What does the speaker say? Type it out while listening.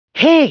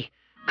Hey,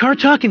 Car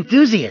Talk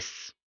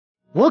enthusiasts!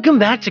 Welcome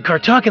back to Car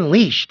Talk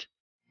Unleashed.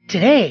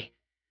 Today,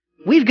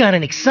 we've got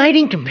an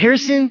exciting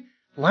comparison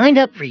lined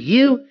up for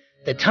you,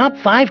 the top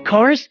 5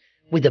 cars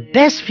with the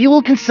best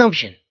fuel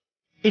consumption.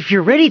 If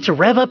you're ready to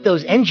rev up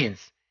those engines,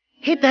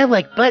 hit that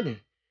like button,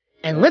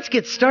 and let's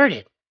get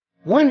started.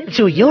 1.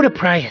 Toyota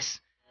Prius,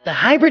 the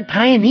hybrid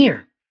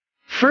pioneer.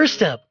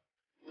 First up,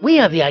 we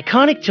have the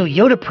iconic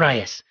Toyota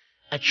Prius,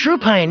 a true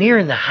pioneer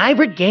in the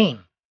hybrid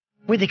game.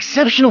 With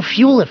exceptional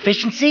fuel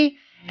efficiency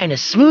and a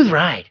smooth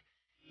ride,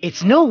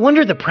 it's no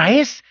wonder the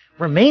Prius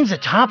remains a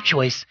top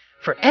choice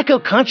for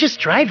eco-conscious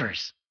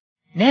drivers.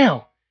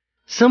 Now,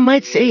 some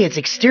might say its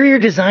exterior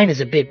design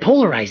is a bit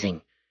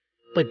polarizing,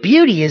 but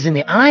beauty is in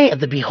the eye of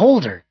the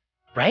beholder,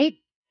 right?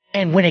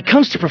 And when it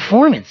comes to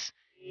performance,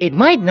 it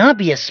might not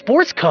be a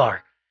sports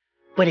car,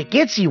 but it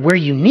gets you where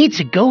you need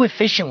to go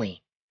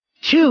efficiently.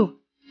 2.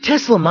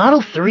 Tesla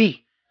Model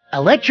 3,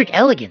 electric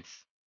elegance.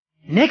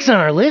 Next on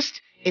our list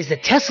is the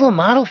Tesla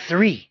Model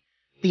 3,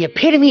 the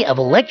epitome of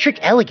electric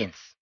elegance.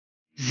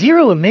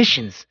 Zero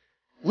emissions,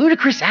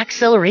 ludicrous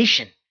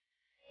acceleration,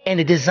 and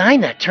a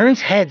design that turns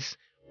heads.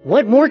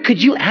 What more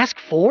could you ask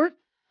for?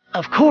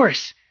 Of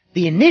course,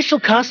 the initial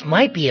cost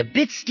might be a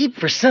bit steep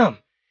for some,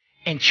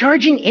 and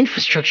charging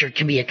infrastructure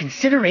can be a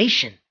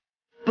consideration.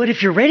 But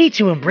if you're ready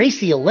to embrace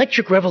the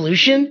electric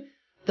revolution,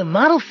 the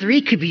Model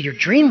 3 could be your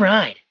dream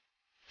ride.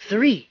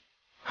 3.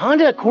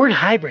 Honda Accord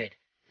Hybrid,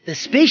 the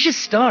spacious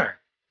star.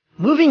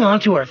 Moving on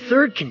to our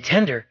third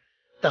contender,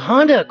 the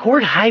Honda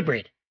Accord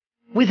Hybrid.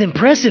 With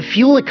impressive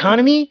fuel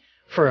economy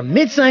for a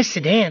midsize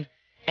sedan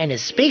and a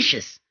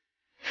spacious,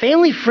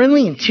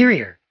 family-friendly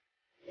interior,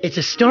 it's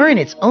a star in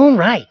its own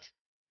right.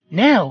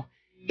 Now,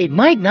 it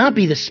might not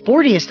be the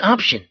sportiest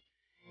option,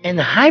 and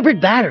the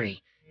hybrid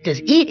battery does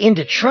eat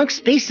into trunk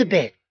space a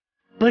bit.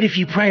 But if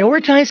you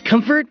prioritize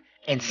comfort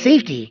and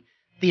safety,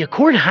 the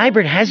Accord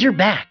Hybrid has your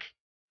back.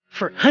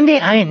 For Hyundai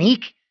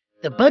Ioniq,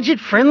 the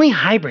budget-friendly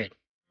hybrid.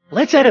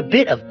 Let's add a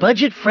bit of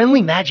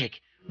budget-friendly magic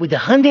with the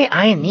Hyundai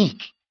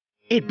Ioniq.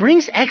 It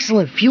brings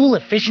excellent fuel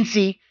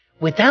efficiency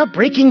without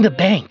breaking the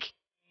bank,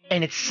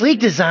 and its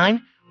sleek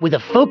design with a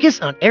focus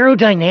on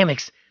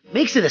aerodynamics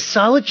makes it a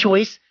solid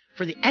choice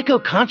for the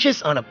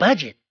eco-conscious on a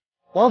budget.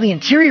 While the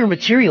interior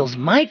materials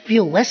might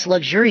feel less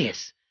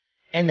luxurious,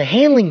 and the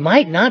handling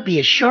might not be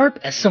as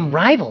sharp as some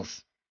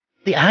rivals,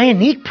 the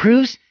Ioniq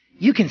proves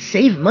you can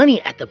save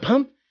money at the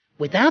pump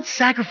without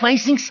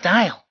sacrificing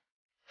style.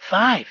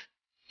 5.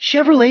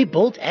 Chevrolet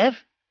Bolt EV,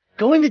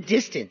 going the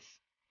distance.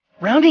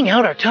 Rounding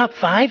out our top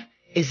 5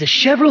 is the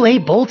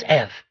Chevrolet Bolt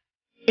EV.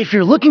 If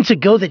you're looking to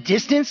go the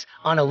distance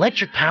on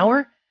electric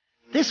power,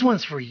 this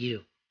one's for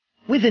you.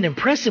 With an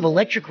impressive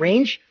electric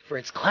range for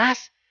its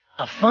class,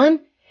 a fun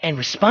and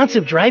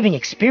responsive driving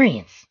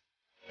experience,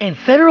 and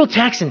federal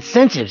tax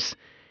incentives,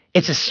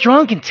 it's a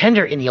strong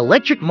contender in the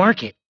electric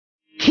market.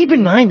 Keep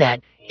in mind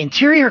that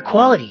interior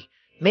quality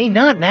may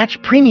not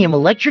match premium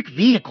electric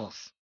vehicles,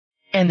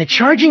 and the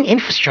charging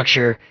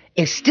infrastructure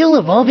is still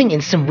evolving in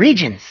some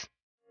regions.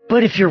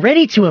 But if you're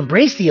ready to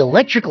embrace the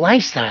electric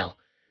lifestyle,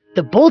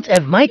 the Bolt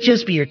EV might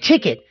just be your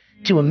ticket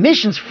to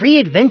emissions-free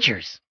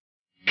adventures.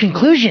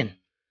 Conclusion.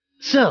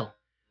 So,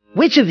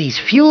 which of these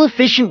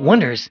fuel-efficient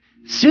wonders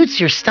suits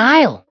your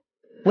style?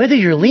 Whether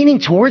you're leaning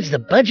towards the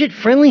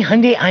budget-friendly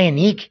Hyundai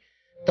Ioniq,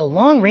 the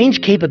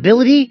long-range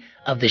capability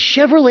of the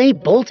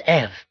Chevrolet Bolt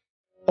EV,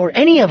 or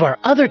any of our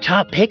other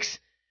top picks,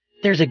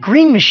 there's a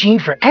green machine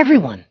for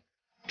everyone.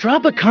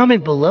 Drop a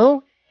comment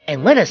below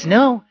and let us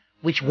know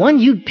which one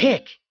you'd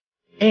pick.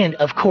 And,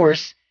 of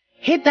course,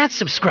 hit that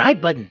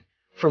subscribe button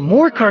for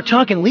more Car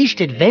Talk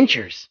Unleashed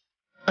adventures.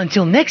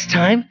 Until next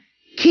time,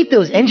 keep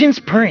those engines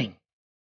purring.